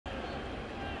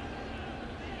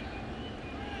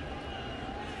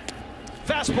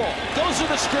Fastball goes to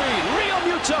the screen.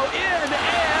 Realmuto in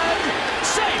and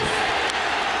safe.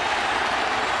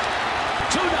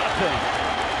 2-0.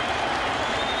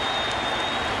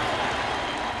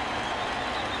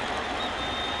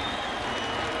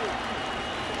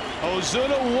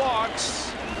 Ozuna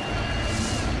walks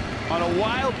on a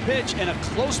wild pitch and a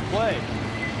close play.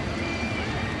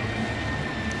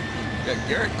 Yeah,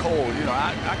 Gerrit Cole, you know,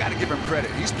 I got to give him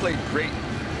credit. He's played great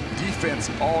defense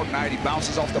all night. He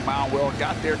bounces off the mound well,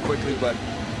 got there quickly, but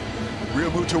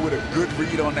Realmuto with a good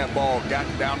read on that ball, got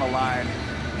down the line,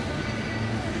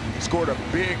 scored a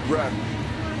big run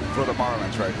for the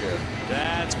Marlins right there.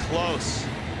 That's close.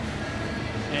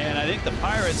 And I think the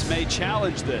Pirates may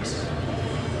challenge this.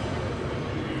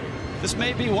 This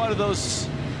may be one of those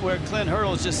where Clint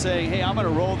Hurdle is just saying, hey, I'm going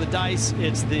to roll the dice.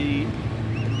 It's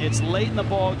late in the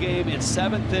ball game. It's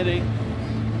 7th inning.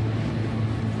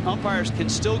 Umpires can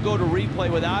still go to replay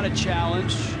without a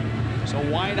challenge. So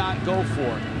why not go for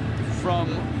it? From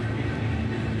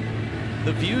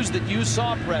the views that you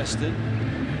saw, Preston,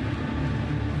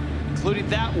 including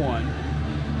that one,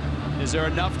 is there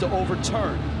enough to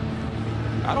overturn?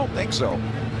 I don't think so.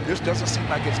 This doesn't seem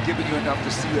like it's giving you enough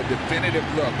to see a definitive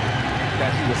look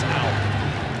that he was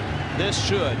out. This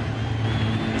should.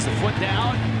 Is the foot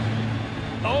down?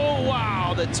 Oh,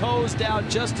 wow. The toe's down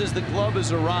just as the glove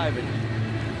is arriving.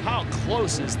 How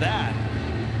close is that?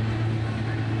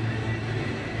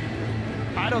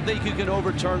 I don't think you can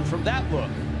overturn from that look.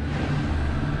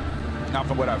 Not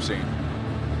from what I've seen.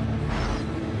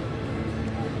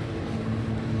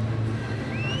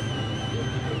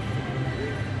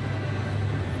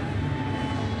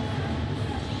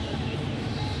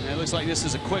 It looks like this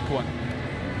is a quick one.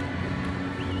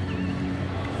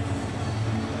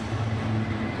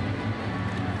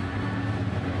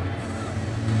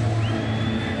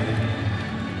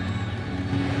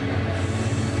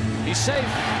 He's safe.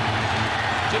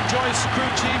 Jim Joyce, crew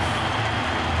chief.